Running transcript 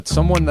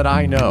Someone that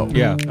I know,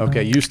 Yeah.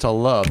 okay, used to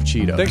love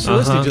Cheetos. Thanks for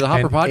listening to the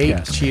Hopper and ate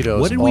Podcast. Cheetos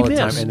What did all we the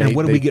miss? time, And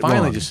what did we get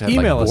finally wrong? just had,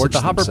 Email us at gorged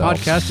themselves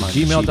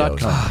thehopperpodcast@gmail.com. on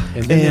Cheetos.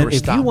 And, then And they were if you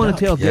stocked want up.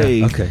 to tell Yeah,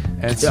 Dave, okay.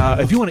 And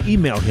if you want to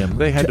email him,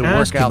 They had to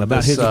ask work him out about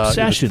this, his this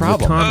obsession with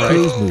problem, Tom right?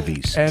 Cruise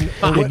movies. And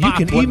you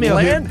can email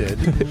him.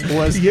 landed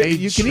was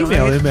You can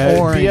email him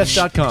at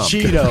ds.com.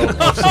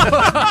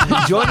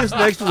 Cheeto. Join us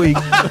next week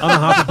on the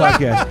Hopper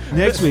Podcast.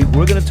 Next week,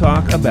 we're going to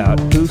talk about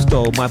who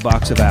stole my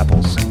box of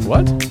apples.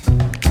 What?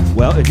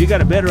 Well, if you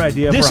got a better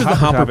idea This for is a the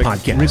Hopper topic,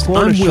 Podcast. record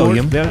I'm a short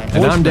William.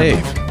 And I'm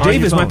Dave.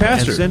 Dave is my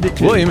pastor. Send it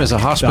to William is a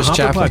hospice the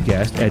Hopper chaplain.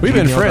 Podcast at We've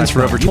been gmail.com. friends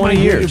for over You might 20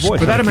 hear your years. voice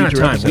For that on a amount of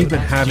future time, episode. we've been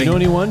Do having you know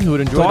anyone who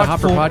would enjoy the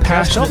Hopper thoughtful, Podcast?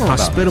 passionate, Tell them about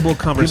it. hospitable Give us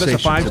a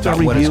conversations 5-star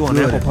about what is review on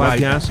good, Apple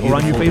right, Podcasts or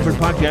on your beautiful. favorite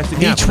podcasting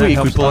app. Each and that week we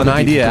helps pull an other people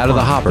idea out of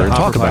the find hopper and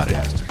talk about it.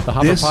 Podcast. The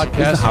Hopper This is Podcast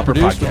the is Hopper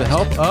produced with the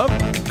Podcast. help of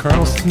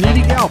Colonel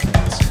Sneedy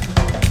Galpins.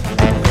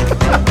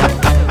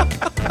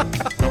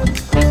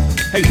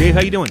 Hey, Dave,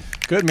 how you doing?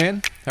 Good,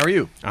 man. How are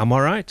you? I'm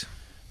all right.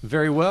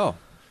 Very well.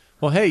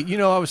 Well, hey,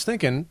 I was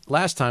thinking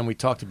last time we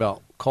talked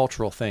about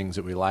cultural things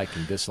that we like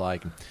and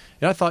dislike. And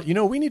I thought,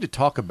 we need to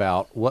talk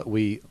about what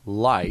we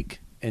like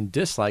and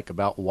dislike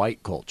about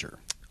white culture.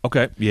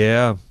 Okay.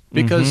 Yeah.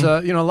 Because,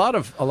 a lot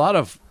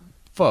of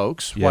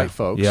folks, Yeah. white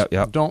folks,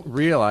 Yeah. don't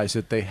realize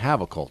that they have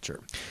a culture.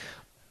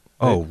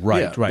 Oh, right,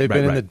 Yeah, right, They've right,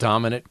 been in right. the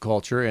dominant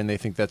culture, and they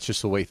think that's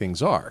just the way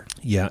things are.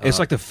 Yeah, it's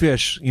like the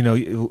fish.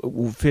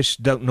 Fish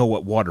don't know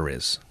what water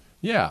is.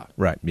 Yeah.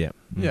 Right. Yeah.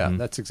 Yeah,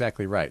 that's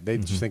exactly right. They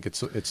just think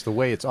it's the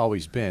way it's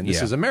always been. This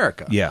Yeah. is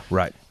America. Yeah.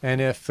 Right.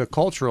 And if the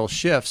cultural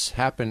shifts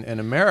happen in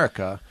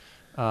America,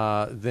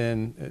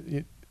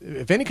 then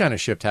if any kind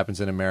of shift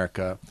happens in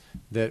America,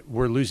 that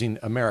we're losing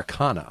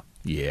Americana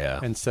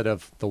Yeah. instead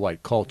of the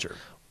white culture.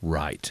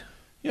 Right.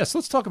 Yes,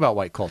 let's talk about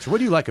white culture. What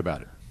do you like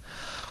about it?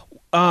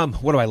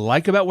 What do I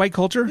like about white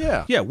culture?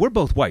 Yeah. Yeah, we're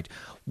both white.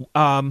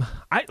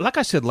 Like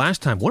I said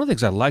last time, one of the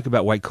things I like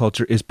about white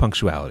culture is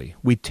punctuality.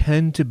 We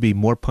tend to be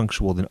more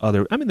punctual than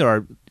other. I mean,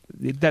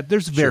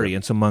 there's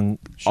variance among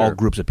all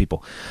groups of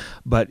people,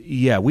 but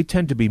yeah, we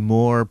tend to be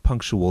more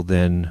punctual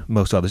than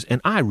most others, and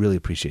I really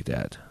appreciate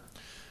that.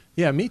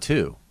 Yeah, me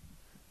too.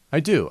 I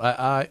do.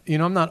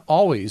 I'm not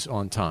always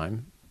on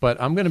time, but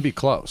I'm going to be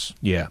close.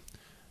 Yeah.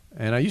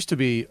 And I used to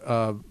be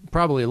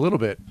probably a little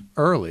bit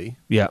early.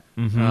 Yeah.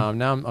 Mm-hmm.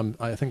 Now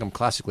I think I'm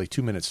classically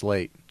 2 minutes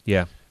late.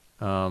 Yeah.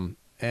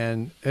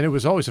 And it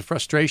was always a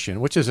frustration,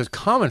 which is a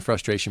common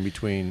frustration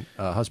between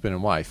husband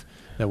and wife,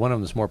 that one of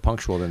them is more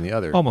punctual than the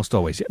other. Almost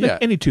always. Yeah. Yeah.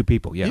 Like any two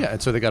people. Yeah. Yeah,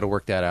 and so they got to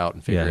work that out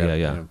and figure it out.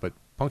 Yeah. But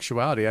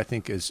punctuality, I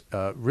think, is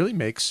really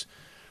makes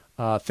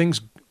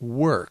things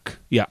work.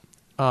 Yeah.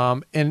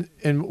 And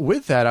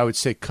with that, I would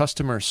say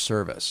customer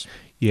service.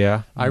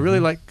 Yeah. I really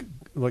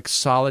like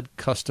solid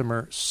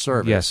customer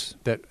service. Yes.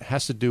 That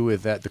has to do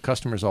with that the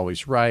customer's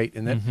always right,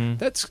 and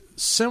that's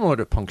similar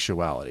to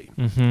punctuality.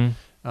 Mm-hmm.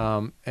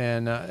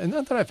 And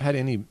not that I've had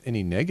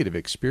any negative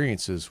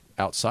experiences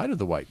outside of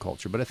the white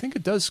culture, but I think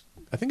it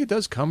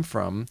does come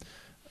from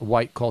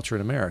white culture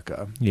in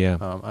America. Yeah.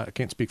 I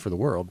can't speak for the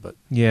world, but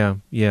Yeah,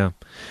 yeah.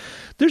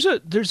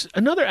 There's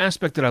another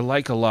aspect that I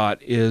like a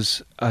lot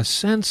is a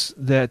sense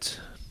that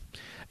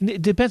and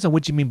it depends on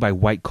what you mean by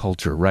white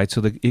culture, right?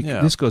 So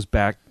this goes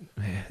back.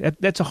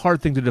 That's a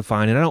hard thing to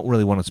define, and I don't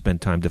really want to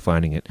spend time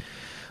defining it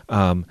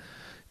to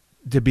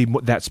be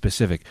that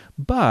specific.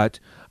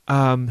 But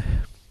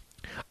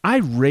I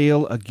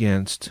rail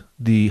against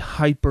the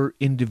hyper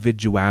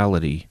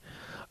individuality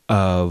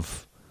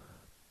of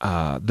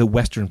the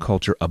Western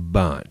culture a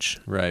bunch,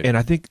 Right. And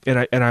I think,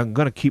 and I'm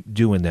going to keep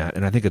doing that,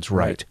 and I think it's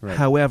right. Right.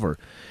 However,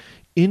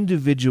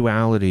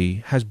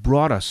 individuality has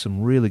brought us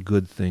some really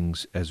good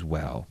things as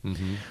well.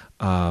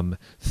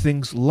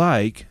 Things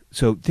like,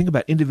 so think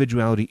about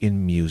individuality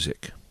in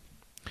music,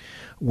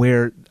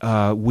 where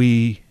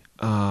we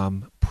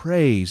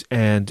praise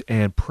and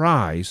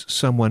prize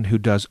someone who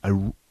does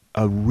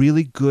a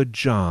really good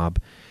job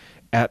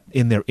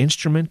in their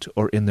instrument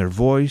or in their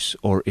voice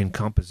or in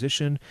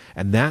composition,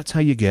 and that's how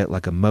you get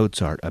like a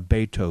Mozart, a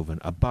Beethoven,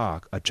 a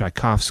Bach, a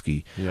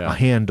Tchaikovsky, a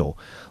Handel.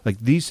 Like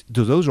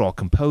those are all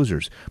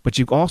composers, but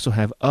you also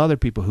have other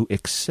people who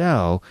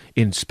excel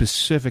in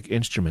specific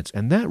instruments,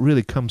 and that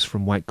really comes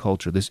from white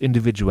culture. This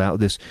individual,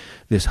 this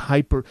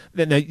hyper.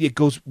 Then it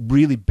goes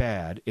really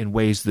bad in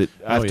ways that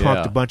I've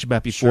talked a bunch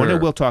about before, and I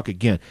will talk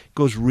again. It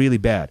goes really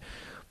bad,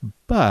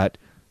 but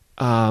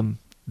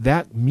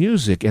that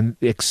music and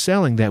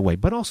excelling that way,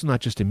 but also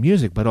not just in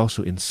music, but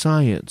also in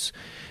science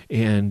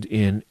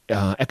and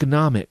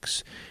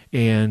economics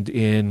and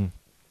in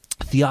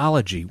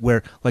theology,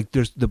 where like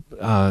there's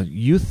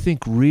you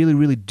think really,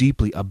 really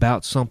deeply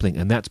about something,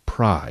 and that's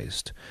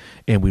prized,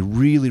 and we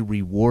really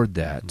reward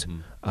that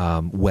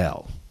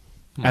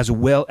as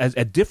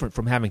different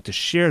from having to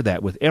share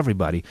that with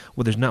everybody,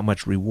 where there's not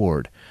much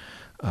reward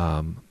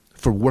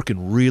for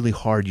working really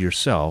hard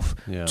yourself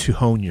to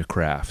hone your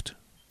craft.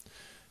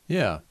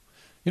 Yeah.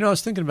 I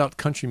was thinking about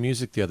country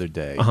music the other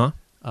day.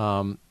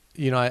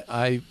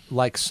 I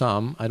like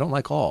some. I don't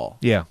like all.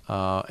 Yeah.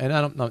 And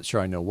I'm not sure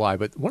I know why,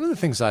 but one of the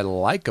things I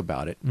like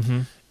about it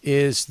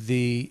is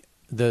the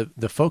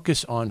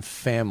focus on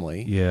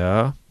family.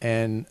 Yeah.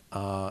 And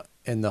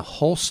the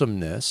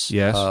wholesomeness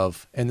Yes.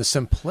 and the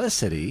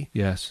simplicity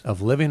Yes.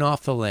 of living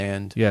off the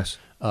land, Yes.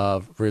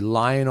 of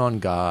relying on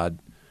God,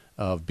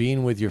 of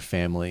being with your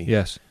family.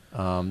 Yes.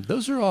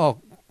 Those are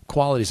all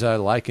qualities that I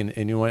like,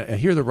 and when I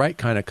hear the right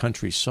kind of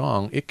country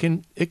song, it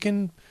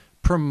can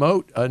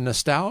promote a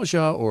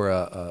nostalgia or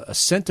a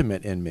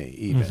sentiment in me,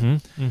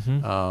 even.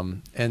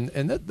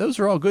 Those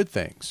are all good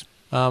things.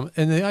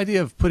 And the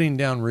idea of putting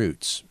down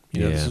roots.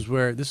 You know, Yeah.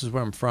 this is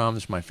where I'm from.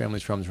 This is where my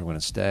family's from. This is where I'm going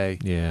to stay.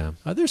 Yeah.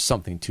 There's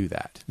something to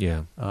that.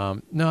 Yeah.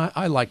 No,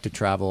 I like to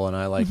travel, and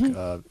I like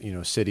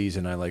cities,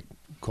 and I like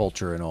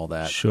culture and all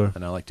that. Sure.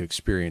 And I like to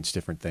experience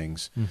different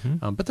things.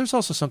 But there's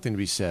also something to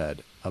be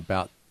said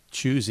about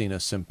choosing a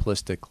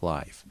simplistic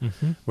life,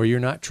 where you're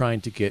not trying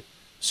to get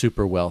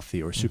super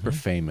wealthy or super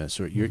famous,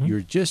 or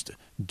you're just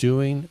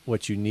doing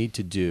what you need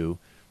to do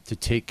to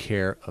take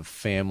care of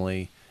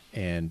family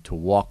and to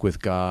walk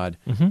with God.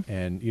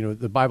 And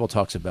the Bible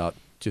talks about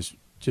just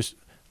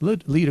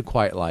lead a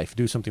quiet life,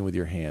 do something with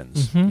your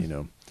hands.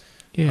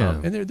 Yeah.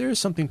 And there is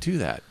something to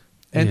that.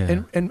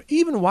 And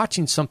even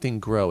watching something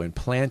grow and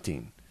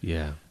planting,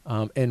 Yeah.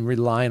 and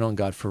relying on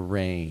God for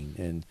rain,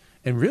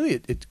 and really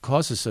it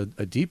causes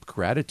a deep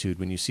gratitude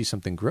when you see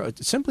something grow.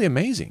 It's simply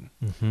amazing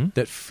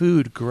that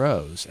food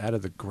grows out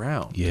of the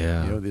ground.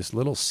 Yeah. This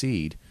little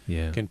seed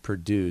Yeah. can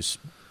produce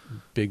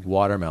big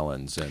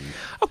watermelons. And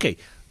Okay,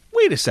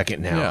 wait a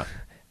second now. Yeah.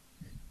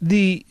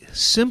 The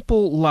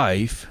simple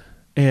life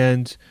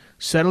and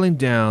settling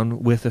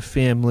down with a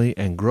family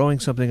and growing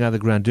something out of the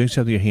ground, doing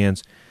something with your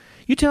hands,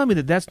 you telling me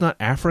that that's not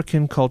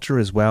African culture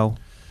as well?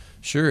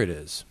 Sure it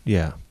is.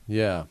 Yeah.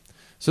 Yeah.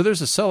 So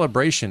there's a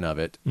celebration of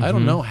it. I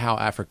don't know how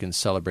Africans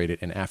celebrate it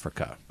in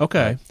Africa.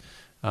 Okay.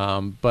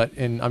 Right? But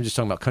I'm just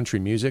talking about country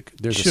music.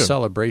 There's Sure. a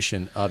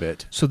celebration of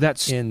it So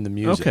that's in the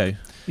music. Okay.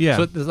 Yeah.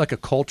 So there's like a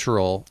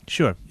cultural,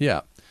 Sure.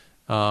 yeah.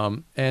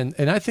 And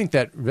I think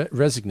that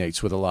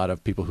resonates with a lot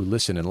of people who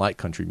listen and like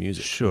country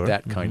music. Sure.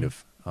 That kind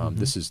of,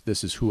 this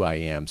is who I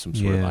am, some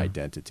sort of Yeah.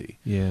 identity.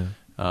 Yeah.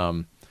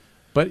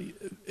 But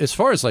as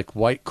far as like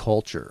white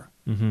culture,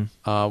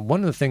 one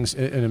of the things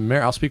in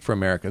America, I'll speak for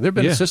America, there have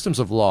been Yeah. systems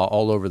of law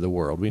all over the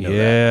world. We know that.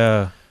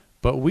 Yeah.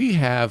 But we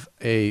have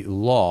a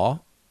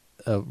law,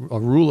 a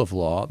rule of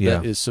law Yeah.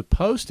 that is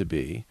supposed to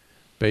be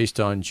based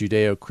on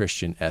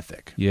Judeo-Christian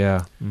ethic.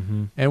 Yeah.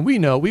 And we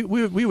know, we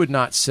would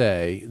not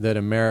say that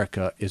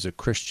America is a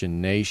Christian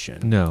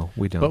nation. No,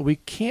 we don't. But we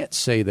can't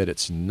say that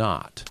it's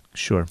not.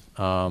 Sure.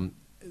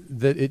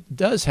 That it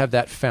does have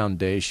that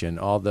foundation,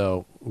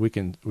 although we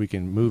can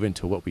move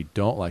into what we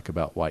don't like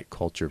about white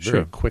culture very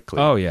Sure. quickly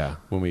Oh, yeah.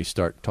 when we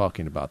start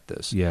talking about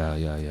this. Yeah,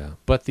 yeah, yeah.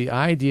 But the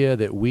idea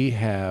that we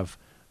have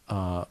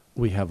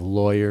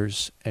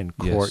lawyers and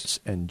Yes. courts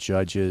and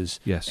judges,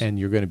 Yes. and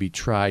you're going to be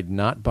tried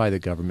not by the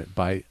government,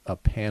 by a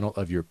panel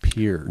of your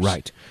peers.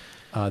 Right.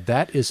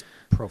 That is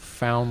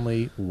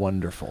profoundly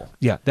wonderful.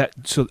 Yeah,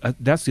 that's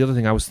the other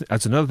thing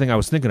that's another thing I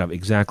was thinking of.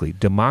 Exactly.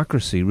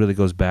 Democracy really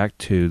goes back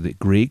to the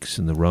Greeks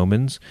and the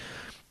Romans,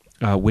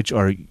 which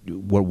were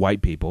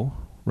white people,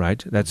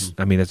 right? That's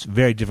that's a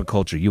very different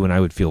culture. You and I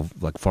would feel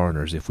like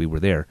foreigners if we were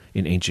there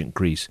in ancient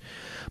Greece.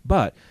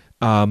 But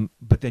then,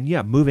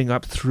 moving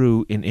up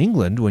through in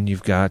England, when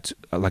you've got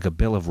like a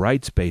Bill of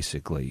Rights,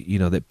 basically,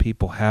 that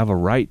people have a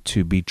right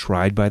to be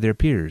tried by their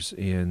peers,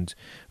 and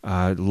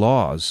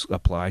laws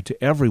apply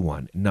to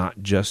everyone,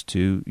 not just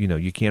to,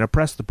 you can't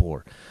oppress the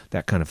poor,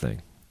 that kind of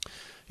thing.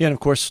 Yeah, and of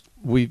course,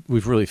 we've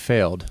really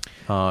failed.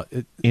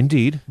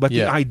 Indeed, but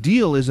Yeah. the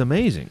ideal is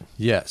amazing.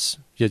 Yes.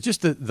 Yeah,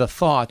 just the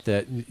thought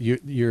that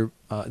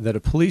that a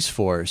police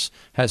force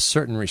has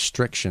certain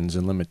restrictions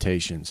and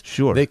limitations.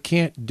 Sure. They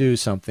can't do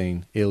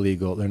something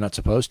illegal. They're not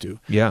supposed to.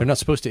 Yeah. They're not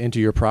supposed to enter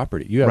your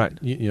property. You have, Right.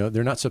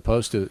 they're not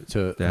supposed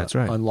to That's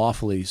right.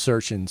 unlawfully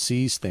search and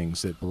seize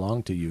things that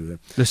belong to you.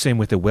 The same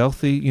with the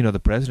wealthy. The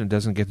president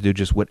doesn't get to do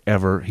just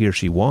whatever he or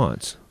she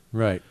wants.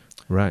 Right.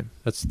 Right.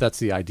 That's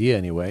the idea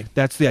anyway.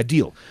 That's the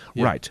ideal.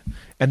 Yeah. Right.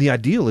 And the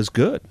ideal is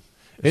good.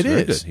 It's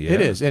very good. Yeah.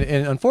 It is.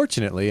 And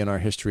unfortunately, in our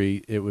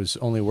history, it was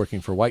only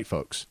working for white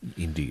folks.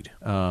 Indeed.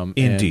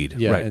 Indeed.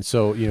 Yeah, right. And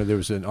so, there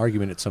was an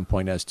argument at some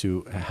point as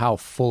to how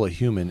full a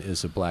human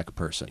is a black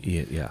person.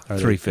 Yeah. Or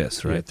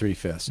 3/5, right? Yeah,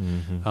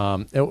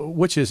 3/5,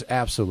 which is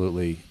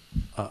absolutely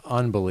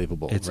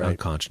unbelievable. It's right?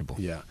 unconscionable.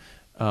 Yeah.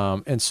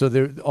 And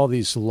so all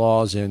these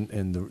laws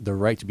and the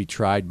right to be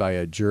tried by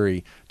a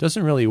jury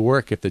doesn't really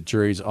work if the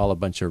jury's all a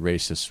bunch of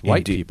racist white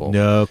Indeed. people.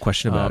 No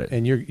question about it.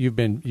 And you've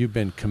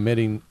been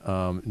committing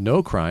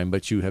no crime,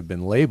 but you have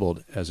been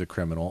labeled as a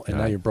criminal, and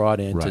now Right. you're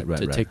brought in Right, to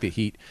right. take the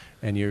heat,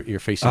 and you're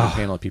facing a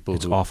panel of people.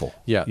 It's who, awful.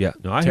 Yeah. Yeah.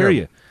 No, I Terrible.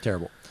 hear you.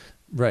 Terrible.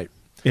 Right.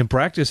 In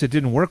practice, it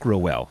didn't work real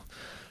well.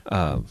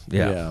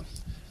 Yeah.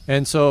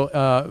 And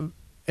so,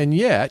 and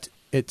yet,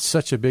 it's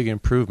such a big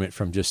improvement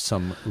from just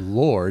some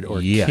lord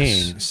or Yes.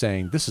 king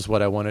saying, "This is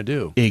what I want to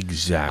do.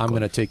 Exactly. I'm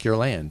going to take your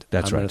land.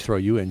 That's I'm going right. to throw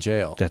you in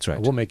jail. That's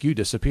right. We'll make you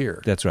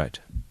disappear." That's right.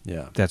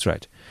 Yeah. That's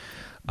right.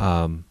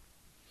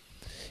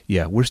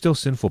 We're still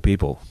sinful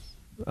people.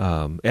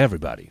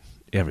 Everybody.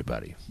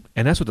 everybody.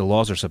 And that's what the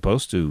laws are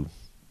supposed to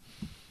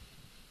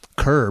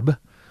curb.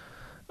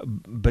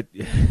 But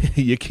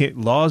you can't.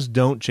 Laws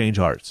don't change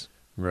hearts.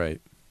 Right.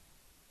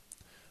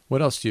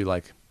 What else do you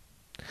like?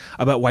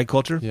 About white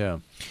culture? Yeah.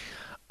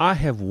 I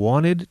have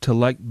wanted to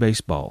like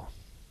baseball.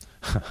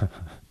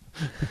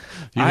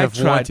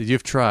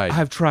 You've tried.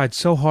 I've tried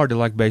so hard to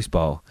like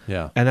baseball.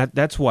 Yeah. And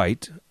that's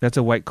white. That's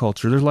a white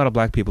culture. There's a lot of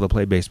black people that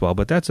play baseball,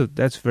 but that's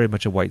very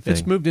much a white thing.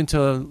 It's moved into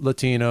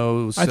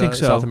Latinos, I think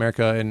so. South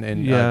America,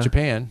 and Yeah.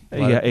 Japan.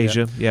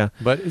 Asia, yeah.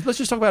 But let's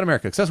just talk about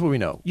America, because that's what we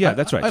know. Yeah,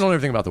 that's right. I don't know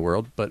everything about the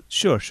world, but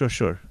Sure.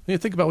 you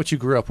think about what you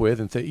grew up with,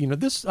 and think,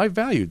 this, I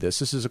valued this.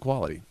 This is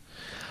equality.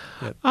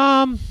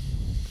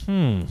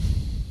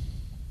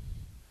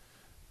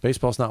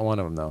 Baseball's not one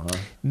of them, though, huh?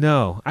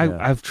 No, Yeah.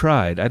 I've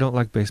tried. I don't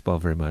like baseball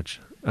very much.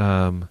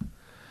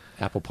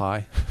 Apple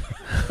pie.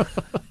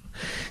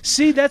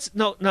 See, this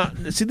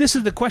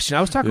is the question.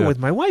 I was talking Yeah. with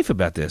my wife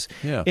about this.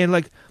 Yeah.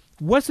 And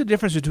what's the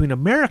difference between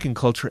American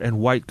culture and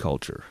white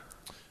culture?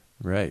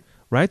 Right.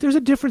 Right? There's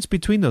a difference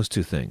between those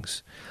two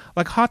things.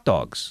 Like hot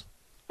dogs.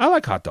 I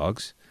like hot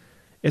dogs.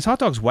 Is hot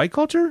dogs white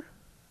culture?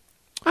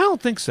 I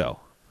don't think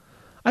so.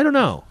 I don't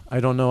know. I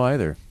don't know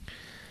either.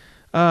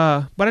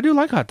 But I do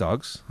like hot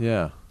dogs.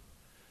 Yeah.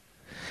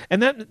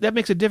 And that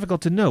makes it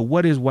difficult to know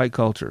what is white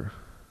culture.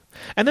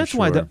 And that's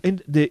why sure.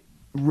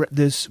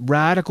 this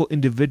radical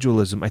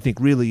individualism, I think,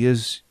 really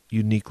is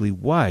uniquely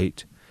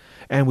white,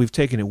 and we've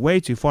taken it way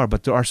too far,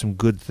 but there are some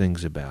good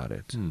things about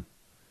it.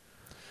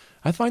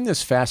 I find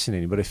this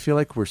fascinating, but I feel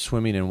like we're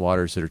swimming in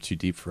waters that are too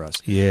deep for us.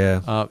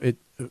 Yeah.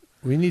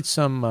 We need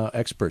some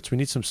experts. We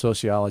need some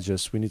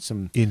sociologists. We need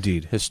some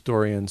Indeed.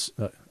 historians.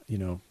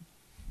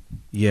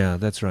 Yeah,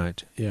 that's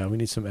right. Yeah, we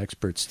need some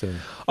experts to.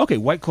 Okay,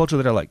 white culture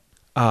that I like.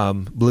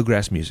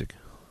 Bluegrass music.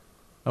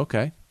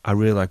 Okay, I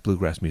really like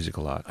bluegrass music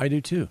a lot. I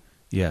do too.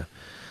 Yeah.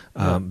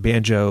 Yeah.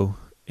 Banjo,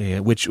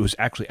 which was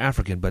actually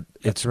African, but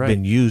That's it's right.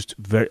 been used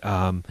very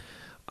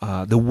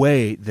the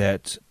way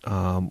that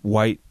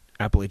white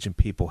Appalachian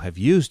people have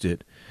used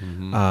it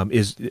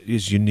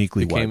is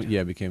uniquely white.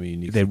 Yeah, became a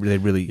unique. They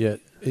really. Yeah,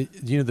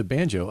 the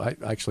banjo. I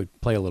actually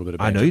play a little bit of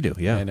banjo. I know you do.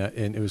 Yeah.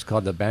 and it was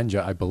called the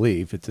banjo, I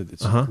believe. It's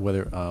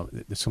whether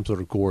it's some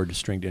sort of gourd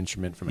stringed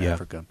instrument from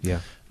Africa. Yeah.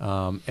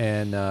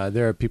 And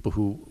there are people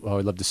who I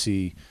would love to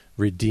see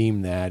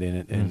redeem that in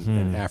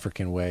an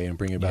African way and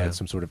bring about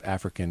some sort of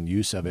African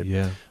use of it.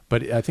 Yeah.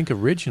 But I think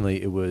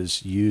originally it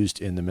was used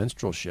in the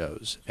minstrel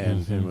shows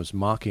and was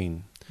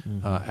mocking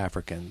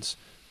Africans.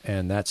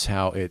 And that's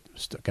how it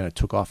kind of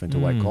took off into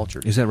white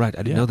culture. Is that right?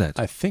 I didn't know that.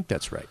 I think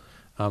that's right.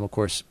 Of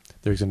course,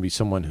 there's going to be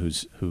someone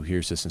who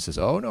hears this and says,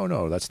 "Oh,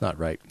 no, that's not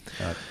right."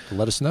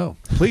 Let us know.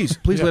 Please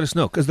let us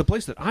know, because the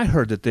place that I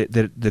heard that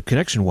the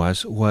connection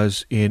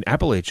was in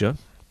Appalachia.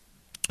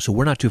 So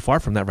we're not too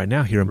far from that right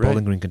now here in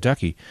Bowling Green,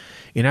 Kentucky.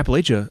 In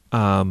Appalachia,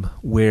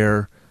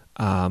 where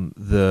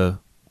the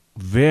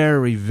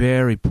very,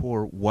 very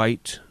poor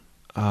white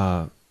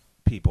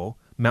people,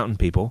 mountain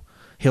people,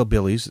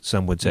 hillbillies,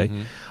 some would say,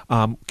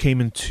 came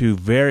into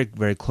very,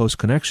 very close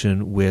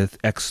connection with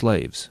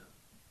ex-slaves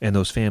and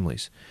those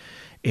families,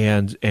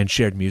 and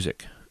shared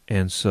music.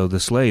 And so the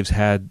slaves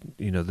had,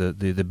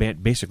 the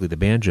basically the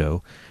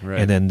banjo,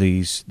 and then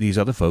these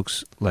other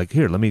folks like,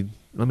 here, let me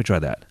try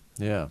that.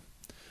 Yeah.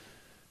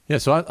 Yeah,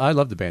 so I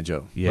love the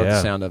banjo. Yeah. Love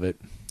the sound of it.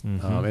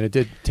 And it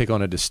did take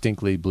on a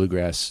distinctly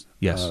bluegrass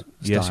Yes,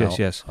 style.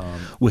 yes.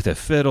 With a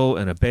fiddle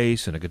and a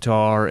bass and a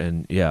guitar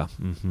and,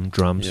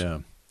 drums.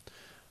 Yeah.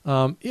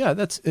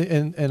 That's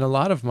and a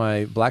lot of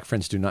my black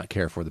friends do not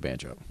care for the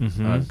banjo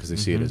because they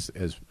see it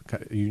as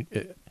kind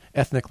of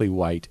ethnically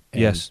white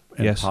and,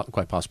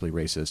 quite possibly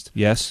racist.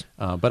 Yes.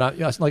 But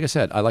like I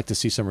said, I like to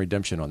see some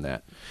redemption on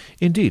that.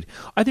 Indeed.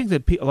 I think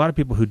that a lot of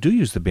people who do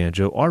use the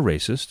banjo are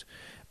racist,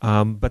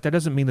 but that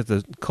doesn't mean that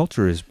the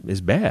culture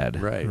is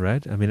bad. Right.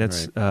 Right? I mean,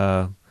 that's...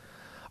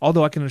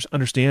 although I can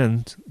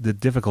understand the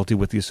difficulty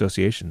with the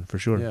association, for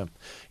sure. Yeah.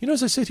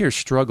 As I sit here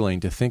struggling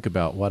to think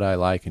about what I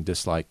like and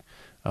dislike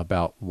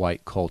about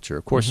white culture,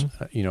 of course,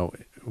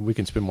 we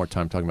can spend more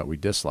time talking about what we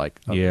dislike.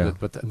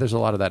 But there's a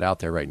lot of that out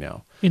there right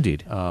now.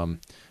 Indeed.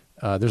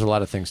 There's a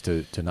lot of things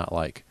to not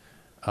like.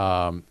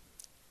 I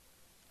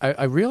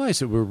realize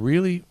that we're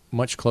really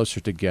much closer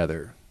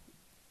together,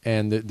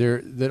 and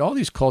that all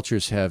these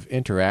cultures have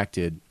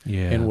interacted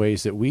in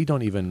ways that we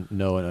don't even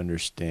know and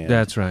understand.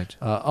 That's right.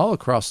 All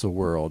across the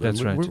world.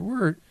 That's right.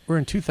 We're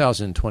in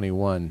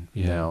 2021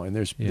 now, and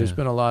there's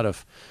been a lot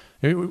of.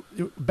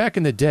 Back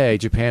in the day,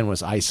 Japan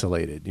was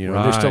isolated.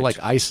 There's still like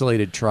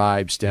isolated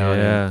tribes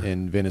down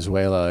in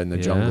Venezuela in the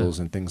jungles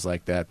and things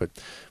like that. But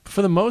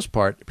for the most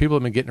part, people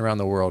have been getting around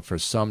the world for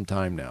some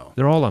time now.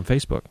 They're all on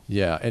Facebook.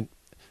 Yeah,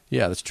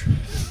 that's true.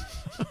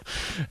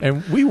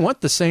 And we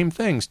want the same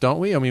things, don't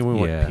we? I mean, we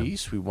want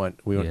peace. We want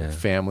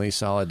family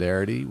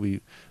solidarity.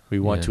 We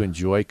want to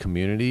enjoy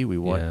community. We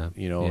want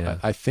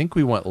I think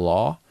we want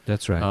law.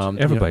 That's right.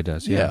 Everybody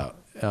does. Yeah.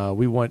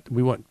 We want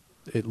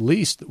at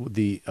least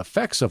the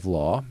effects of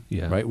law,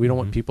 right? We don't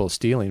want people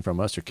stealing from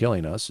us or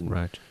killing us,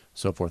 and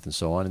so forth and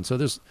so on. And so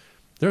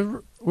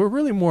we're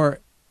really more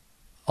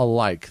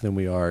alike than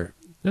we are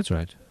That's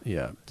right.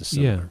 Yeah,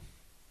 dissimilar.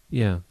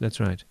 Yeah, that's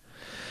right.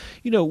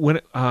 You know, when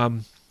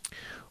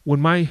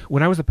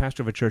I was the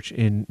pastor of a church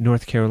in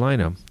North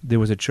Carolina, there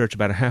was a church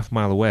about a half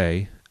mile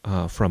away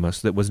from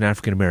us that was an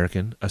African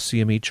American, a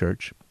CME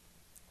church.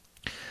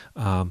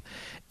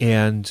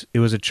 And it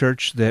was a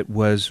church that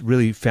was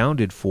really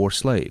founded for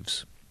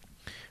slaves.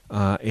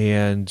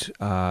 And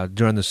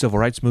during the Civil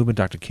Rights Movement,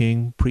 Dr.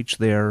 King preached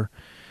there.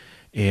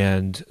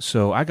 And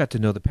so I got to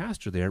know the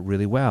pastor there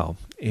really well.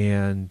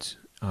 And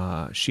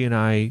she and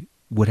I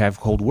would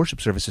hold worship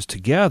services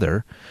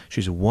together.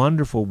 She's a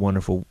wonderful,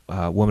 wonderful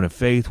woman of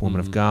faith, woman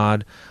of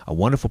God, a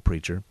wonderful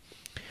preacher.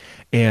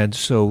 And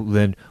so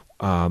then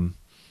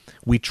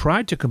we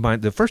tried to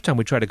combine, the first time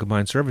we tried to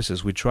combine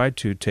services, we tried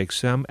to take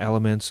some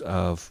elements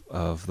of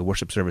the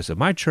worship service of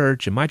my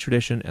church and my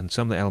tradition and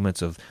some of the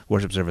elements of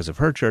worship service of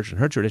her church and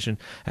her tradition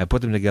and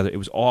put them together. It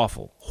was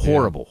awful,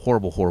 horrible,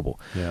 horrible.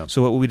 Yeah.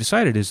 So what we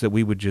decided is that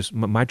we would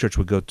my church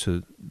would go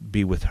to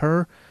be with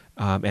her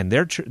and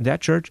that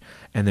church,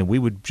 and then we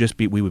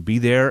would be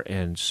there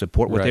and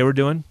support what they were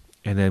doing.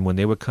 And then when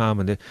they would come,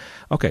 and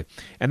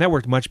that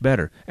worked much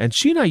better. And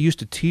she and I used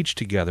to teach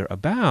together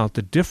about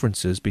the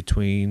differences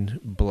between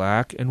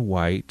black and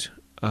white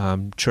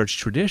church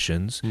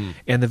traditions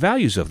and the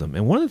values of them.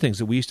 And one of the things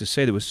that we used to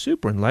say that was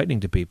super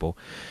enlightening to people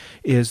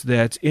is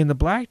that in the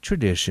black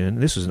tradition,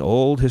 this is an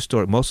old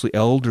historic, mostly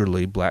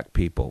elderly black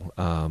people,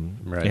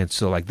 and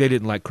so like they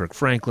didn't like Kirk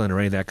Franklin or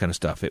any of that kind of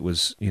stuff. It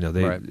was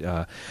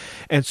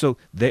and so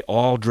they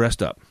all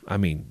dressed up. I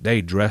mean,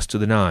 they dressed to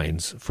the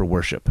nines for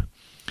worship.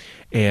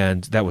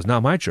 And that was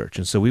not my church.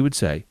 And so we would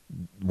say,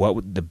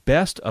 the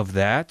best of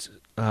that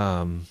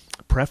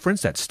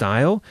preference, that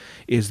style,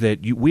 is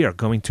that we are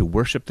going to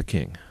worship the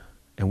King,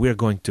 and we are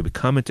going to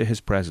come into His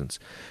presence.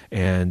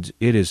 And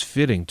it is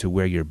fitting to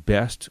wear your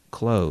best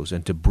clothes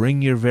and to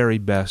bring your very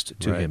best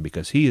to Him,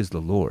 because He is the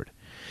Lord.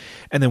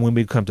 And then when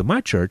we come to my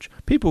church,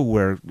 people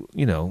wear,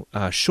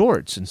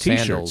 shorts and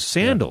T-shirts,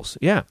 sandals.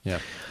 Yeah.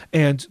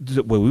 And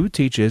what we would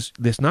teach is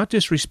this: not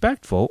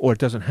disrespectful, or it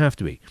doesn't have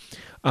to be.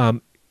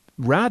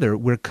 Rather,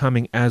 we're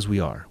coming as we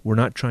are. We're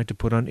not trying to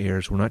put on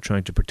airs. We're not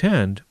trying to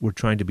pretend. We're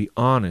trying to be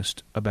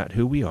honest about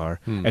who we are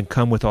and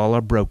come with all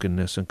our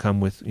brokenness and come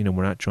with,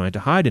 we're not trying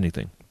to hide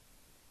anything.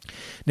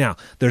 Now,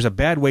 there's a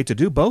bad way to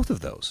do both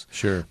of those.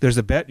 Sure. There's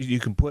a bad, you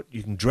can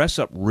dress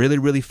up really,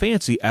 really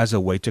fancy as a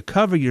way to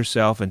cover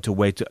yourself and to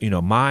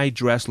my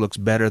dress looks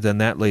better than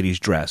that lady's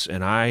dress,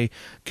 and I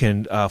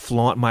can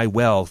flaunt my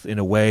wealth in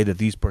a way that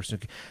these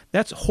persons.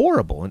 That's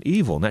horrible and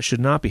evil, and that should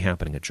not be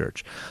happening at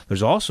church.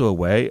 There's also a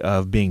way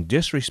of being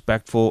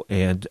disrespectful,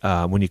 and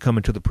when you come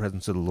into the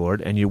presence of the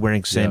Lord and you're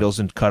wearing sandals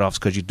and cutoffs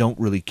because you don't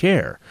really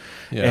care,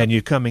 and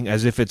you're coming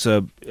as if it's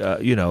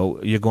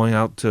you're going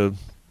out to.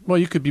 Well,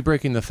 you could be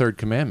breaking the third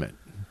commandment,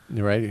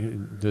 right?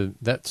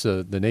 That's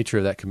the nature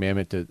of that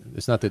commandment.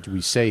 It's not that we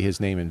say His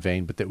name in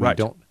vain, but that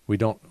we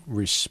don't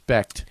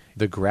respect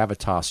the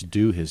gravitas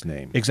due His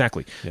name.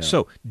 Exactly. Yeah.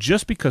 So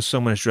just because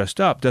someone is dressed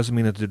up doesn't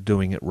mean that they're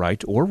doing it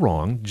right or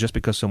wrong. Just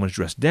because someone's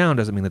dressed down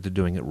doesn't mean that they're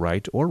doing it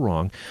right or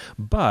wrong.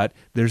 But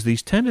there's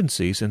these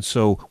tendencies, and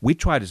so we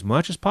tried as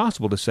much as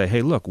possible to say,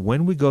 hey, look,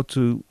 when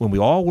we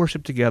all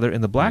worship together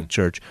in the black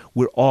church,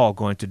 we're all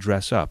going to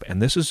dress up. And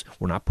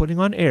we're not putting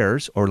on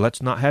airs, or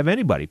let's not have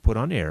anybody put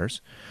on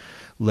airs.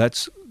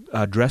 Let's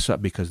dress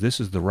up, because this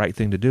is the right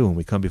thing to do when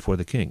we come before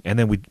the King. And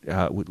then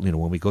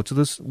when we go to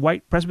this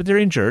white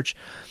Presbyterian church,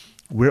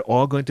 we're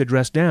all going to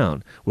dress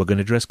down. We're going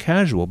to dress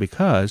casual,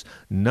 because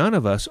none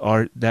of us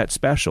are that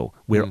special.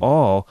 We're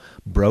all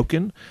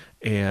broken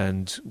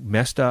and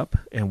messed up,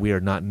 and we are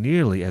not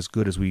nearly as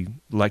good as we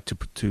like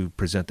to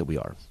present that we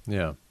are.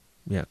 Yeah.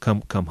 Yeah,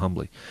 come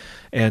humbly.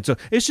 And so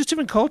it's just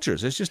different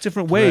cultures. It's just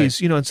different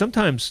ways, and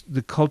sometimes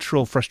the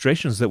cultural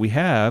frustrations that we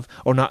have,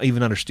 or not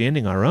even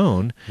understanding our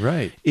own,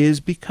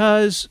 is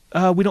because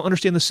we don't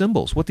understand the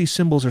symbols, what these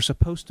symbols are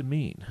supposed to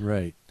mean.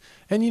 Right.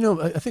 And,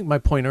 I think my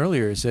point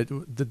earlier is that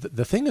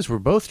the thing is we're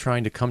both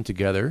trying to come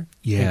together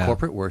in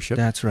corporate worship.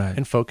 That's right.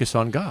 And focus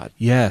on God.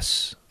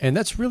 Yes. And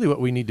that's really what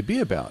we need to be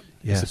about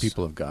as the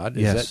people of God,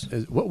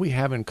 is what we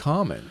have in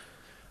common.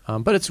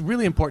 But it's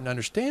really important to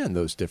understand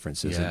those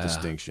differences and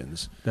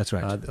distinctions. That's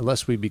right.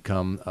 Unless we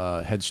become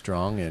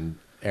headstrong and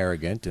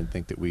arrogant and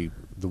think that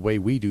the way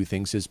we do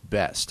things is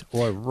best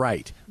or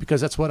right,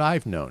 because that's what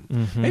I've known.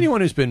 Mm-hmm.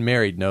 Anyone who's been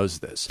married knows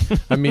this.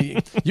 I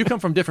mean, you come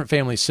from different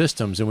family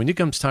systems, and when it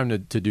comes time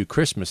to do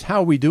Christmas,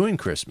 how are we doing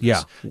Christmas?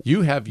 Yeah.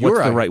 You have your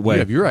What's the right way? You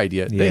have your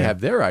idea. Yeah. They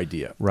have their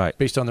idea. Right.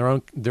 Based on their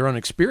own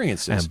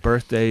experiences. And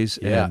birthdays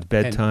and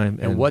bedtime.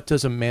 And what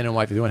does a man and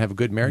wife, if they want to have a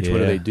good marriage,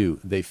 what do?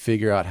 They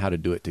figure out how to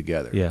do it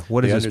together. Yeah.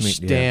 What does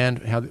this mean? They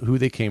understand who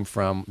they came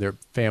from, their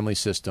family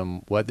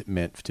system, what it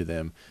meant to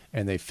them,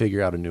 and they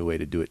figure out a new way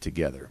to do it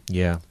together.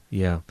 Yeah.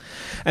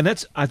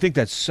 And I think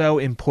that's so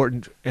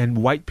important, and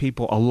white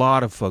people, a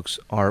lot of folks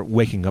are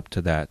waking up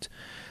to that.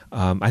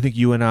 I think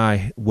you and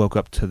I woke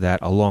up to that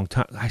a long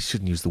time. I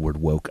shouldn't use the word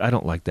woke. I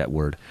don't like that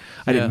word.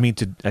 I didn't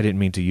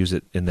mean to use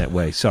it in that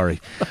way. Sorry.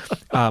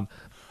 A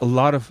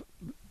lot of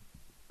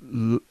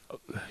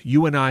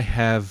you and I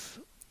have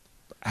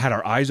had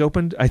our eyes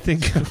opened, I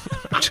think.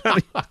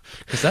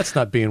 Because that's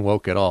not being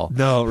woke at all.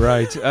 No,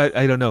 right.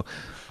 I don't know.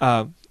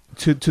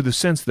 To the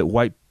sense that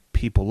white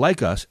people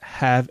like us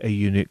have a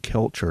unique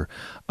culture.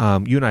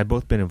 You and I have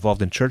both been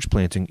involved in church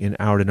planting in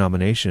our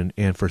denomination,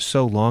 and for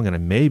so long,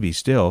 and maybe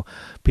still,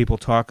 people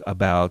talk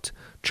about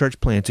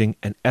church planting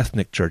and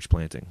ethnic church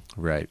planting.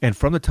 Right. And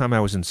from the time I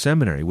was in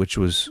seminary, which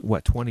was,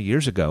 20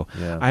 years ago,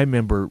 Yeah. I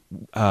remember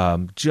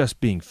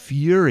just being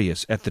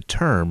furious at the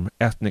term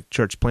ethnic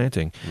church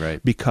planting. Right.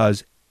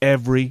 Because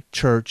every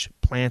church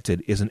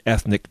planted is an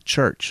ethnic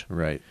church.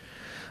 Right.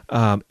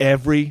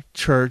 Every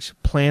church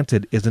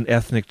planted is an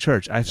ethnic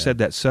church. I've said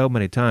that so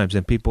many times,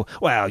 and people,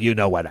 well, you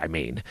know what I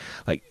mean.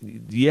 Like,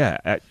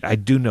 yeah, I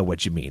do know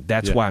what you mean.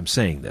 That's why I'm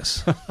saying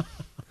this.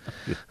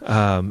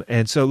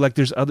 And so, like,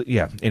 there's other,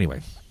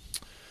 anyway.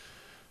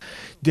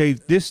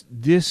 Dave,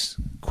 this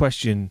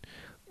question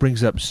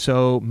brings up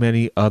so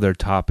many other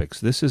topics.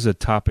 This is a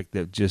topic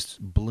that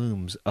just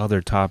blooms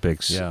other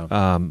topics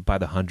by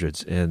the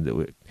hundreds, and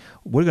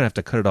we're going to have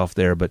to cut it off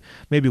there, but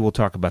maybe we'll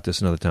talk about this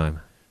another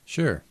time.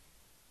 Sure.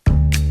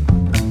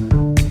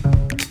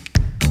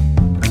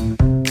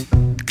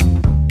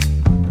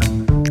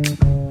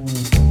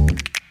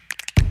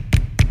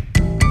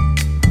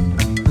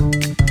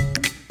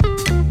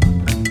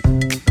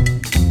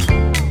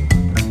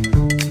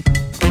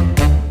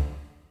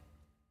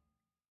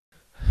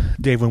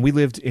 Dave, when we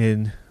lived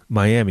in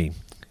Miami,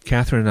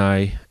 Catherine and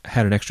I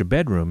had an extra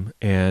bedroom,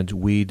 and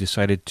we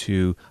decided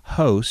to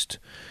host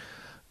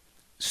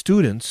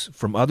students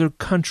from other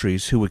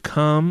countries who would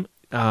come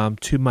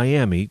to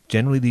Miami.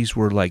 Generally, these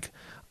were like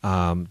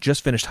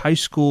just finished high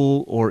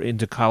school or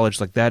into college,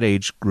 like that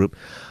age group,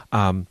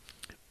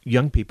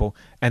 young people,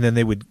 and then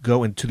they would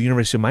go into the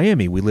University of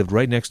Miami. We lived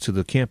right next to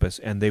the campus,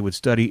 and they would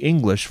study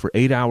English for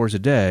 8 hours a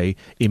day,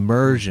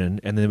 immersion,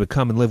 and then they would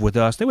come and live with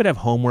us. They would have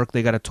homework.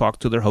 They got to talk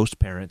to their host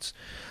parents.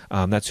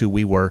 That's who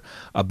we were,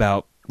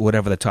 about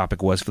whatever the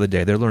topic was for the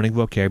day. They're learning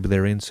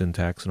vocabulary and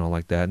syntax and all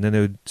like that, and then they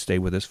would stay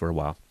with us for a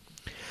while.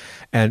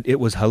 And it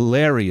was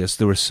hilarious.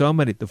 There were so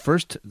many.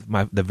 The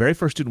very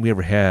first student we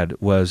ever had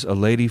was a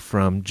lady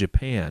from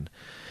Japan.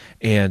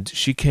 And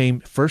she came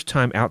first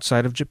time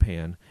outside of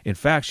Japan. In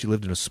fact, she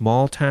lived in a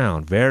small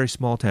town, very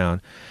small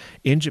town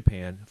in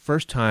Japan.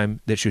 First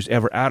time that she was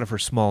ever out of her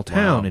small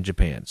town in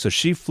Japan. So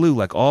she flew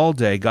like all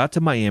day, got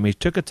to Miami,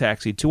 took a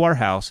taxi to our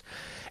house,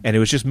 and it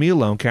was just me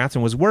alone.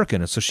 Catherine was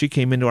working, and so she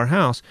came into our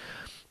house,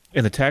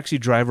 and the taxi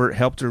driver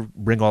helped her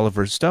bring all of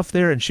her stuff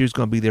there, and she was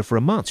going to be there for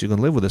a month. She was going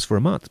to live with us for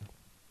a month.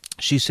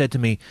 She said to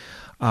me,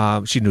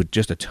 she knew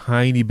just a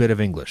tiny bit of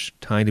English,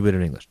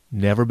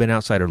 never been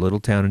outside her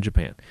little town in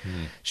Japan.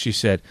 She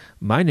said,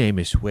 "My name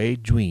is Hui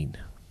Juin."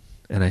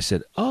 And I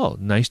said, "Oh,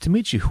 nice to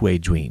meet you, Hui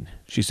Juin."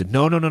 She said,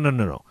 No.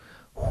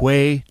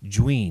 Hui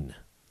Juin.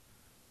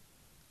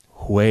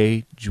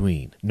 Hui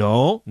Juin.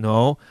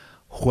 No.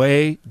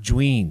 Hui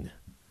Juin.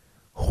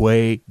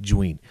 Hui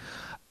Juin.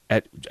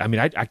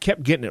 I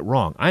kept getting it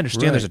wrong. I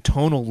understand there's a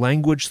tonal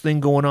language thing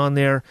going on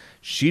there.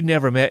 She'd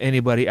never met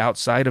anybody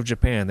outside of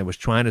Japan that was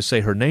trying to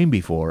say her name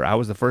before. I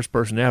was the first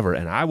person ever,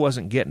 and I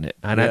wasn't getting it.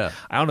 And I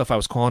don't know if I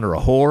was calling her a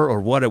whore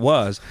or what it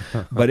was,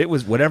 but it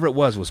was whatever it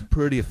was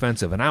pretty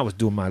offensive, and I was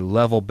doing my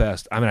level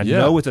best. I mean, I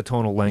know it's a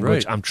tonal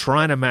language. I'm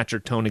trying to match her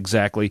tone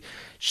exactly.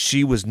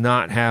 She was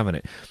not having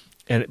it.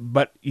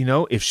 But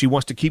if she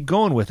wants to keep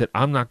going with it,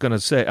 I'm not going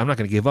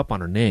to give up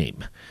on her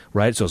name,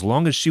 right? So as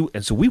long as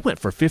so we went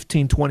for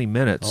 15, 20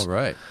 minutes. All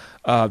right.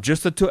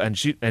 Just the two, and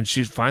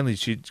she finally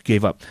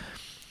gave up.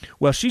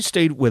 Well, she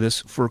stayed with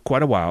us for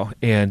quite a while,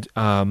 and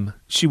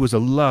she was a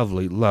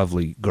lovely,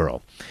 lovely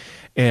girl.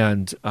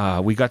 And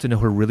we got to know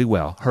her really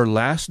well. Her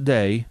last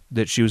day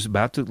that she was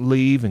about to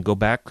leave and go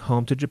back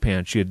home to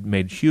Japan, she had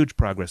made huge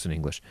progress in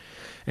English.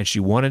 And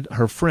she wanted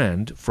her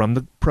friend from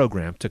the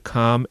program to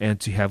come and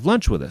to have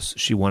lunch with us.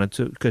 She wanted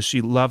to, because she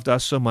loved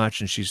us so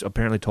much, and she's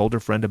apparently told her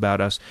friend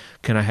about us.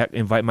 Can I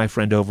invite my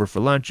friend over for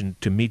lunch and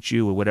to meet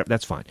you or whatever?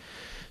 That's fine.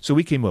 So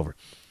we came over.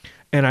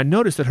 And I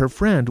noticed that her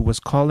friend was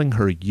calling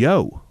her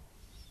Yo.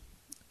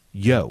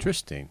 Yo.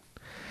 Interesting.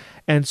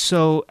 And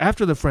so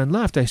after the friend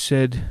left, I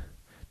said,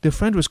 "The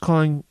friend was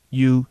calling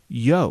you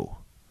Yo."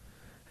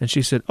 And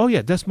she said, "Oh,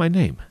 yeah, that's my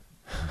name."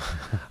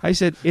 I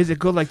said, "Is it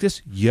go like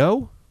this?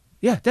 Yo?"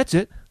 "Yeah, that's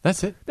it.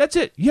 That's it. That's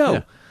it. Yo."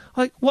 Yeah.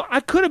 Like, well,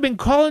 I could have been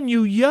calling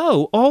you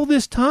Yo all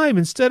this time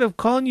instead of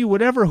calling you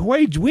whatever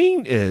Hui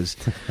Juin is.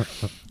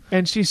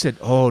 And she said,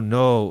 "Oh,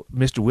 no,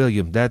 Mr.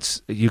 William,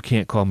 you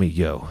can't call me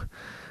Yo."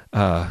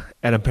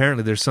 And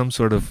apparently there's some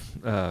sort of...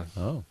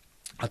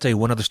 I'll tell you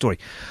one other story.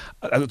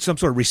 Some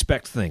sort of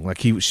respect thing.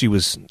 Like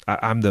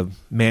I'm the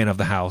man of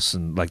the house,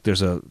 and like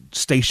there's a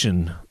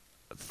station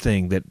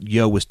thing that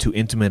Yo was too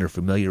intimate or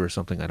familiar or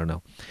something. I don't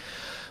know.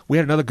 We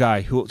had another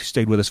guy who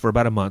stayed with us for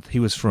about a month. He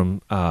was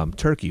from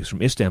Turkey. He was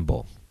from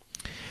Istanbul.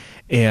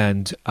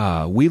 And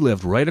we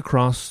lived right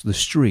across the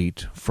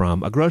street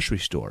from a grocery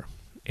store.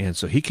 And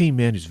so he came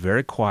in. He's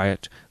very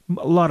quiet.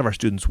 A lot of our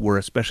students were,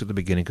 especially at the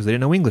beginning, because they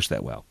didn't know English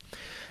that well.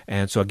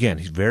 And so, again,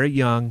 he's very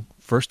young,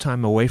 first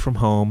time away from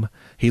home.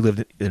 He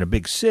lived in a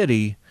big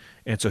city,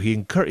 And so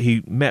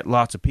he met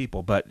lots of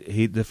people, but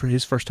for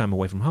his first time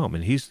away from home,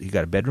 and he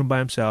got a bedroom by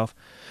himself.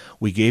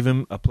 We gave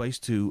him a place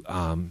in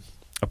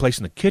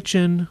the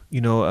kitchen,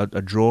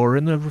 a drawer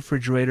in the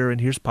refrigerator,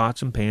 and here's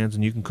pots and pans,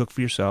 and you can cook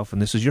for yourself,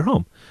 and this is your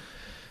home.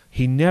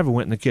 He never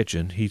went in the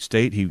kitchen. He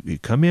stayed.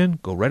 He'd come in,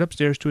 go right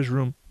upstairs to his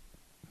room.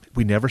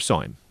 We never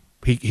saw him.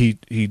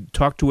 He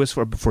talked to us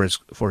for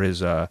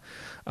his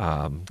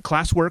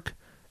classwork,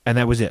 and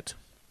that was it.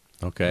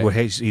 Okay. Well,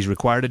 he's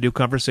required to do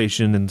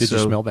conversation, and Did you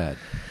smell bad?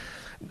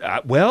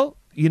 Well,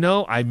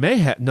 I may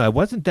have. No, it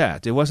wasn't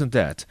that. It wasn't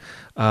that.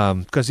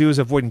 Because he was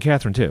avoiding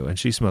Catherine too, and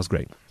she smells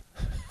great.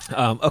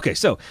 Okay,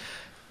 so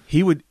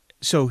he would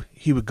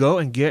go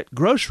and get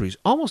groceries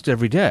almost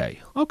every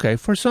day. Okay,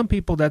 for some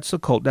people that's a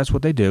cult. That's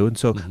what they do. And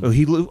so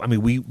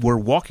we were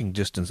walking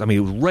distance. It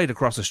was right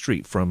across the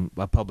street from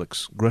a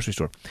Publix grocery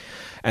store.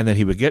 And then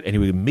he would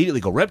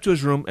immediately go right up to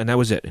his room, and that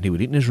was it. And he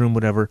would eat in his room,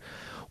 whatever.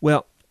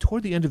 Well,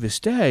 toward the end of his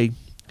stay,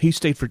 he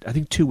stayed for, I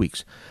think, 2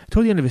 weeks.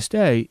 Toward the end of his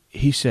stay,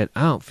 he said,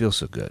 "I don't feel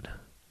so good."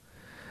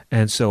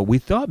 And so we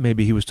thought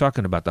maybe he was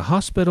talking about the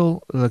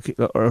hospital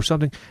or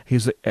something.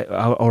 He's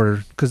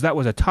because that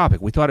was a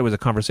topic. We thought it was a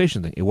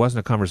conversation thing. It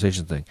wasn't a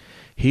conversation thing.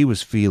 He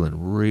was feeling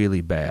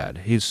really bad.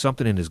 He's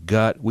something in his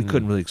gut. We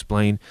couldn't really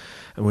explain.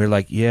 And we were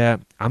like, "Yeah,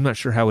 I'm not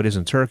sure how it is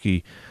in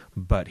Turkey,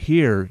 but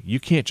here you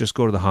can't just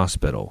go to the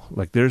hospital.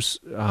 Like there's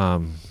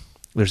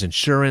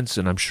insurance,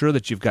 and I'm sure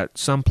that you've got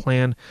some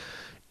plan.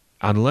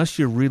 Unless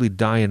you're really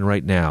dying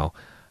right now,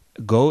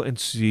 go and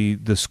see,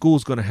 the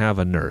school's going to have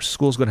a nurse.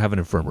 School's going to have an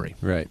infirmary."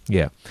 Right.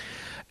 Yeah.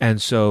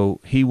 And so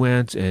he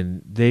went,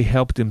 and they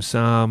helped him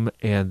some,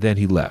 and then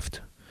he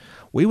left.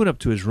 We went up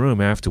to his room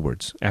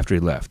afterwards, after he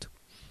left,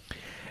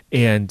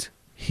 and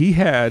he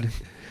had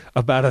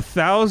about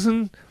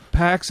 1,000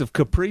 packs of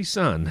Capri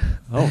Sun.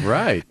 Oh,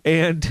 right.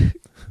 And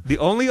the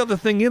only other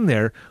thing in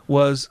there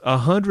was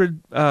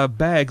 100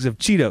 bags of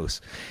Cheetos.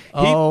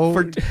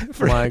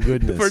 My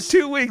goodness. For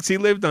 2 weeks, he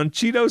lived on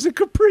Cheetos and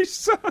Capri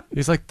Sun.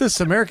 He's like, "This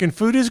American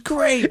food is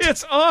great."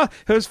 It's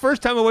his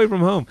first time away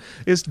from home.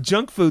 It's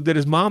junk food that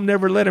his mom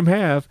never let him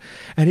have.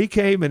 And he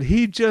came, and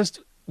he just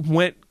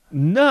went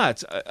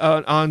nuts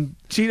on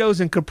Cheetos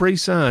and Capri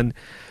Sun.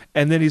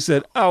 And then he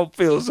said, "I don't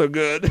feel so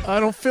good." I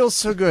don't feel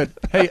so good.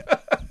 Hey,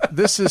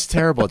 this is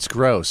terrible. It's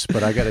gross,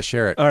 but I got to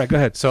share it. All right, go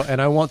ahead. So,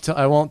 and I won't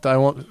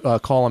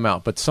call him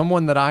out, but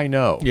someone that I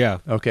know,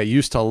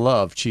 used to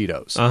love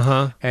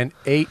Cheetos, and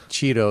ate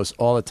Cheetos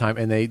all the time,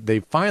 and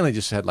they finally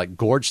just had like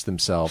gorged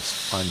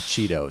themselves on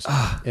Cheetos,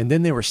 and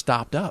then they were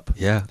stopped up.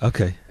 Yeah.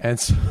 Okay. And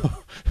so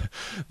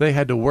they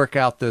had to work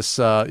out this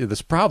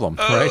problem,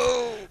 right?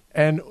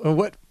 And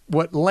what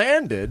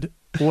landed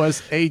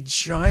was a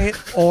giant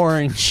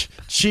orange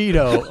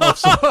Cheeto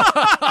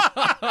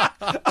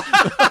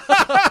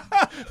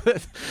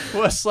that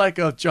was like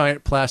a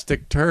giant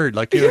plastic turd.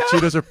 Like,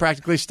 Cheetos are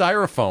practically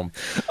styrofoam.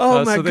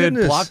 Oh, my so they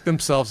goodness. had blocked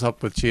themselves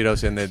up with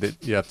Cheetos,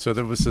 and so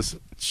there was this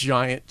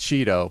giant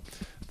Cheeto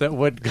that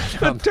would go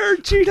down,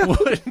 turd Cheeto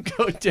would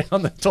go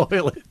down the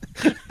toilet.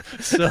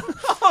 So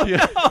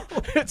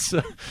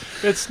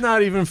it's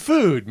not even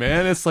food,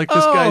 man. It's like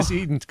this guy's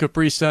eating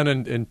Capri Sun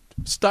and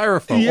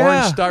styrofoam,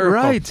 orange styrofoam.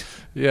 Right.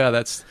 Yeah,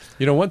 that's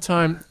one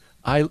time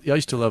I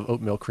used to love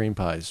oatmeal cream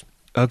pies.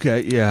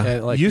 Okay, yeah.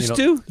 And used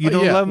to? You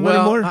don't love them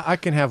anymore? I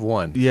can have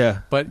one.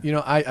 Yeah. But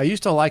I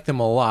used to like them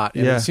a lot,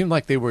 and it seemed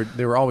like they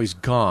were always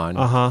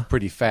gone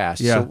pretty fast.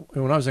 Yeah. So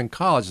when I was in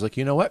college, like,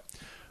 you know what?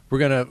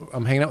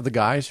 I'm hanging out with the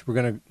guys. We're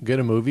gonna get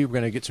a movie. We're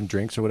gonna get some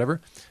drinks or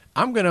whatever.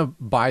 I'm gonna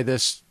buy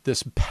this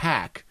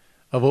pack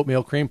of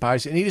oatmeal cream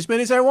pies and eat as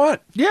many as I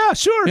want. Yeah,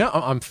 sure. Yeah,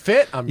 I'm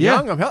fit. I'm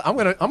young. I'm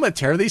gonna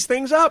tear these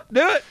things up.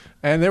 Do it.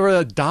 And they were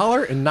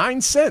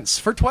 $1.09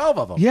 for 12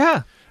 of them.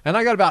 Yeah. And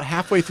I got about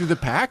halfway through the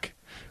pack,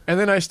 and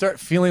then I start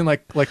feeling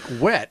like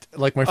wet,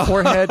 like my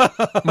forehead,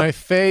 my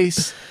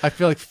face. I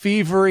feel like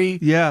fevery.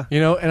 Yeah.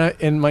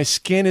 And my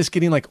skin is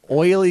getting like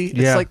oily.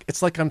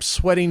 It's like I'm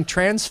sweating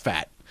trans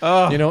fat.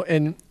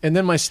 And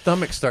then my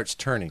stomach starts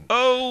turning.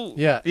 Oh,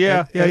 yeah.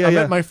 I'm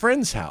at my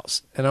friend's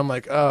house, and I'm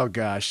like, oh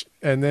gosh.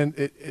 And then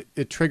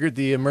it triggered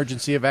the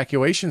emergency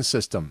evacuation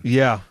system.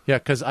 Yeah. Yeah,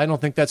 because I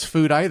don't think that's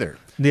food either.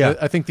 Yeah.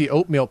 I think the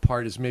oatmeal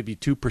part is maybe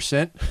 2%.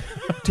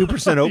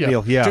 2%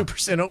 oatmeal, yeah.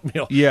 2%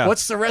 oatmeal. Yeah.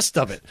 What's the rest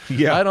of it?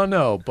 Yeah. I don't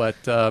know, but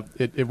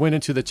it went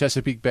into the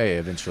Chesapeake Bay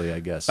eventually,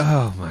 I guess.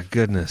 Oh, my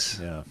goodness.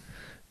 Yeah.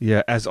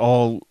 Yeah, as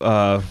all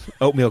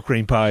oatmeal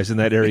cream pies in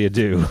that area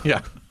do.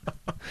 Yeah.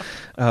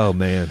 Oh,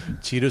 man.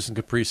 Cheetos and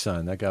Capri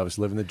Sun. That guy was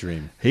living the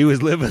dream. He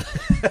was living.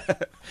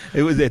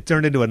 It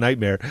turned into a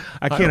nightmare.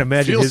 I can't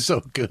imagine feel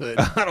so good.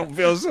 I don't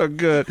feel so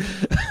good.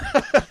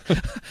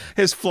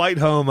 His flight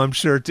home, I'm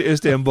sure, to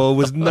Istanbul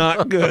was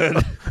not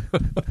good.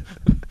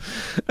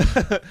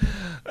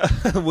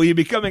 Will you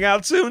be coming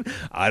out soon?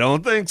 I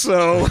don't think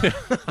so.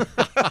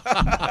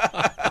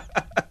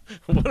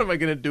 What am I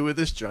going to do with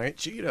this giant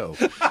Cheeto?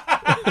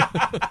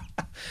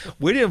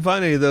 We didn't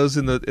find any of those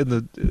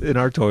in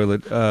our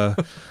toilet,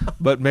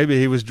 but maybe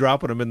he was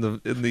dropping them in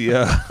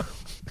the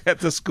at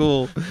the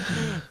school.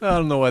 I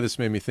don't know why this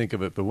made me think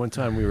of it, but one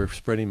time we were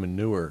spreading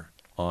manure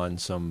on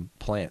some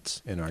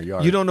plants in our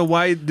yard. You don't know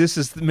why this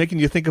is making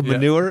you think of Yeah.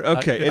 manure?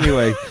 Okay,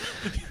 anyway.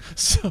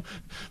 So,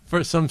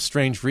 for some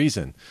strange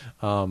reason,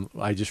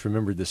 I just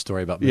remembered this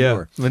story about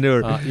manure. Yeah,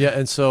 manure.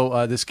 And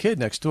so this kid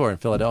next door in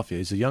Philadelphia,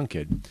 he's a young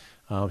kid.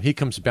 He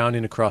comes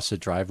bounding across the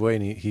driveway,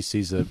 and he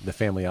sees the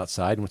family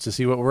outside and wants to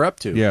see what we're up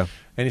to. Yeah.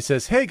 And he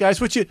says, "Hey,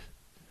 guys,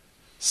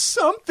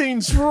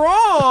 something's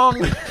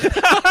wrong."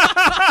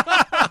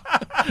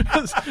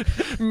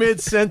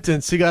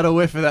 Mid-sentence, he got a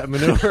whiff of that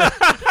manure.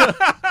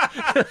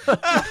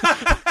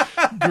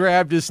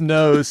 Grabbed his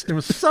nose and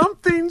was,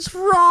 "Something's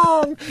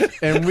wrong."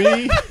 And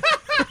we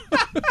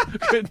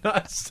could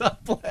not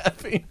stop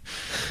laughing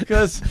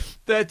because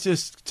that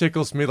just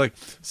tickles me like,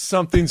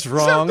 something's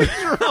wrong.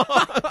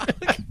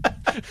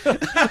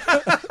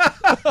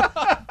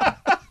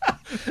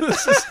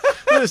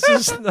 This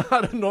is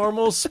not a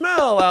normal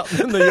smell out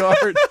in the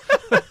yard.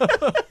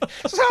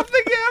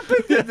 Something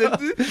happened.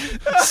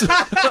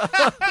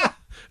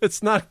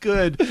 It's not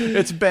good.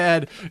 It's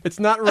bad. It's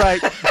not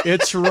right.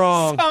 It's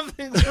wrong.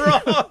 Something's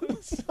wrong.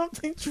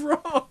 Something's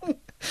wrong.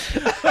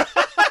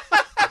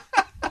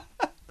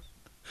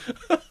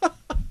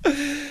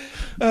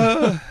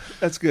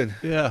 That's good.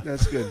 Yeah.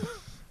 That's good.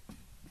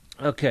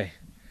 Okay.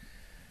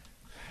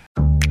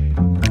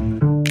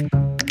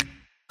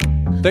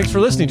 Thanks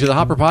for listening to the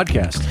Hopper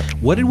Podcast.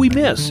 What did we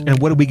miss and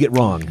what did we get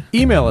wrong?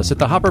 Email us at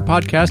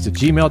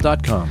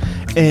thehopperpodcast@gmail.com.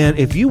 And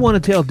if you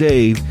want to tell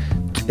Dave,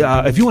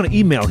 if you want to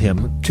email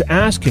him to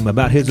ask him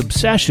about his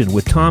obsession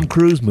with Tom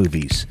Cruise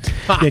movies,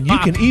 then you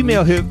can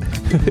email him.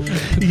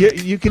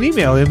 You can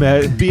email him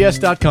at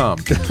bs.com.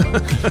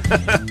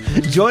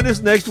 Join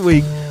us next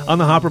week on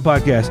the Hopper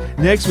Podcast.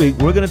 Next week,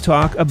 we're going to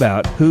talk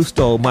about who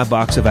stole my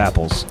box of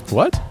apples.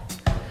 What?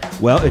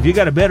 Well, if you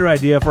got a better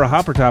idea for a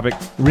Hopper topic,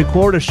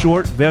 record a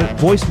short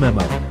voice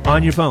memo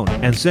on your phone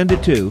and send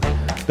it to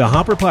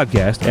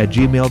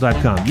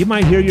thehopperpodcast@gmail.com. You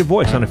might hear your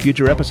voice on a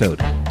future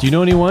episode. Do you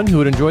know anyone who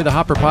would enjoy the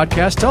Hopper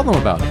Podcast? Tell them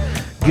about it.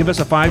 Give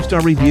us a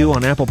 5-star review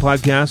on Apple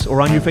Podcasts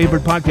or on your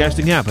favorite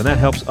podcasting app, and that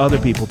helps other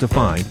people to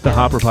find the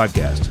Hopper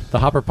Podcast. The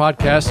Hopper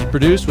Podcast is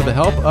produced with the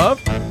help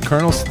of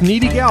Colonel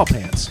Sneedy Galpin.